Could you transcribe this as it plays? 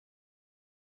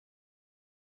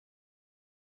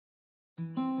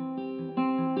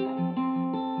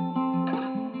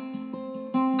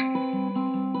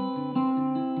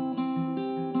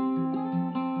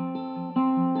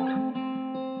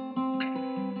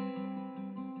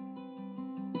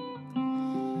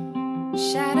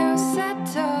Shadows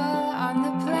settle on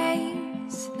the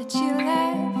place that you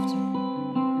left.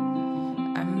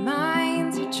 Our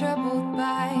minds are troubled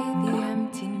by the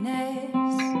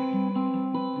emptiness.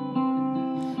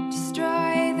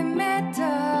 Destroy the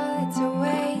middle, it's a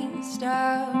waste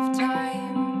of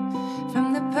time.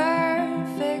 From the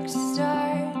perfect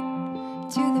start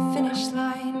to the finish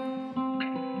line.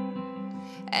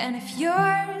 And if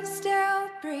you're still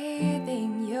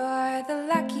breathing, you're the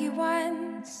lucky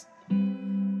ones.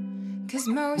 'Cause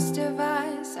most of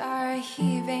us are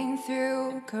heaving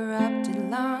through corrupted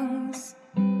lungs,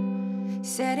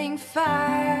 setting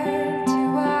fire to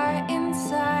our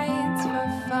insides for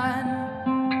fun,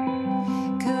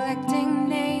 collecting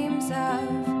names of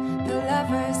the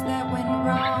lovers that went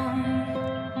wrong,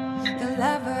 the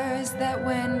lovers that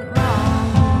went wrong.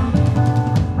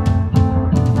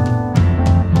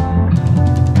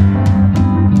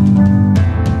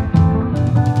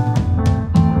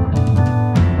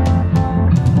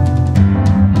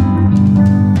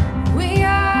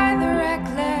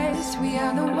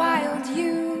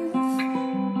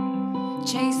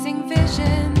 Chasing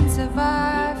visions of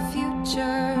our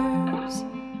futures.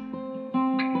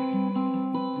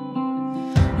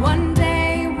 One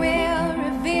day we'll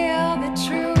reveal the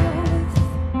truth.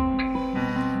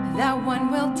 That one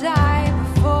will die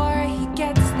before he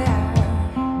gets there.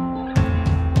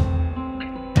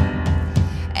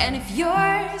 And if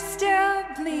you're still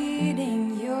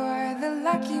bleeding, you're the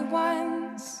lucky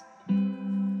ones.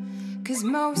 'Cause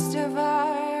most of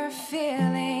our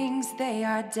feelings, they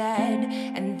are dead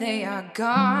and they are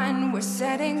gone. We're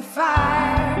setting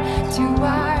fire to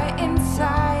our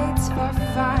insides for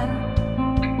fun,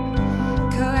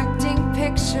 collecting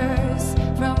pictures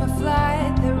from a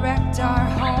flood that wrecked our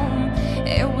home.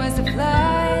 It was a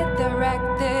flood that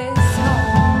wrecked this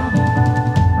home.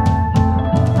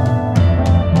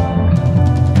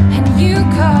 And you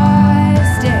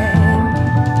caused it.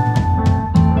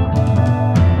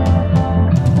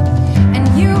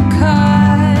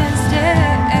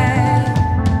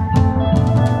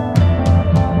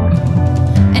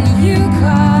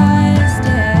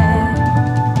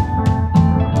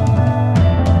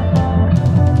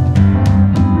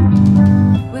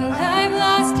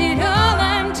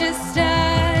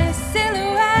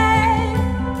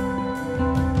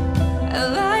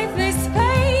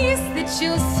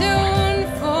 You'll soon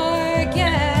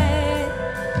forget.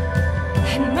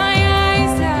 And my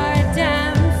eyes are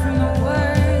damp from the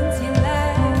words you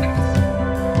left,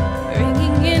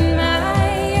 ringing in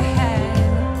my head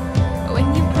when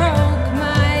you broke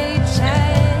my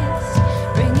chest,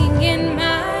 ringing in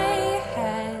my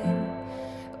head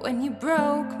when you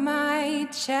broke my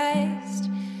chest.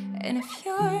 And if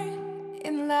you're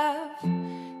in love,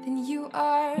 then you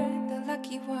are the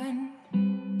lucky one.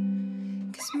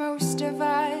 'Cause most of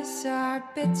us are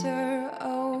bitter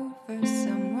over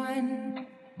someone,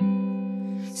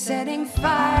 setting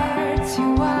fire to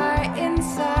our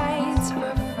insides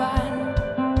for fun,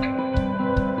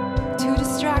 to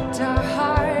distract our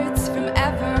hearts.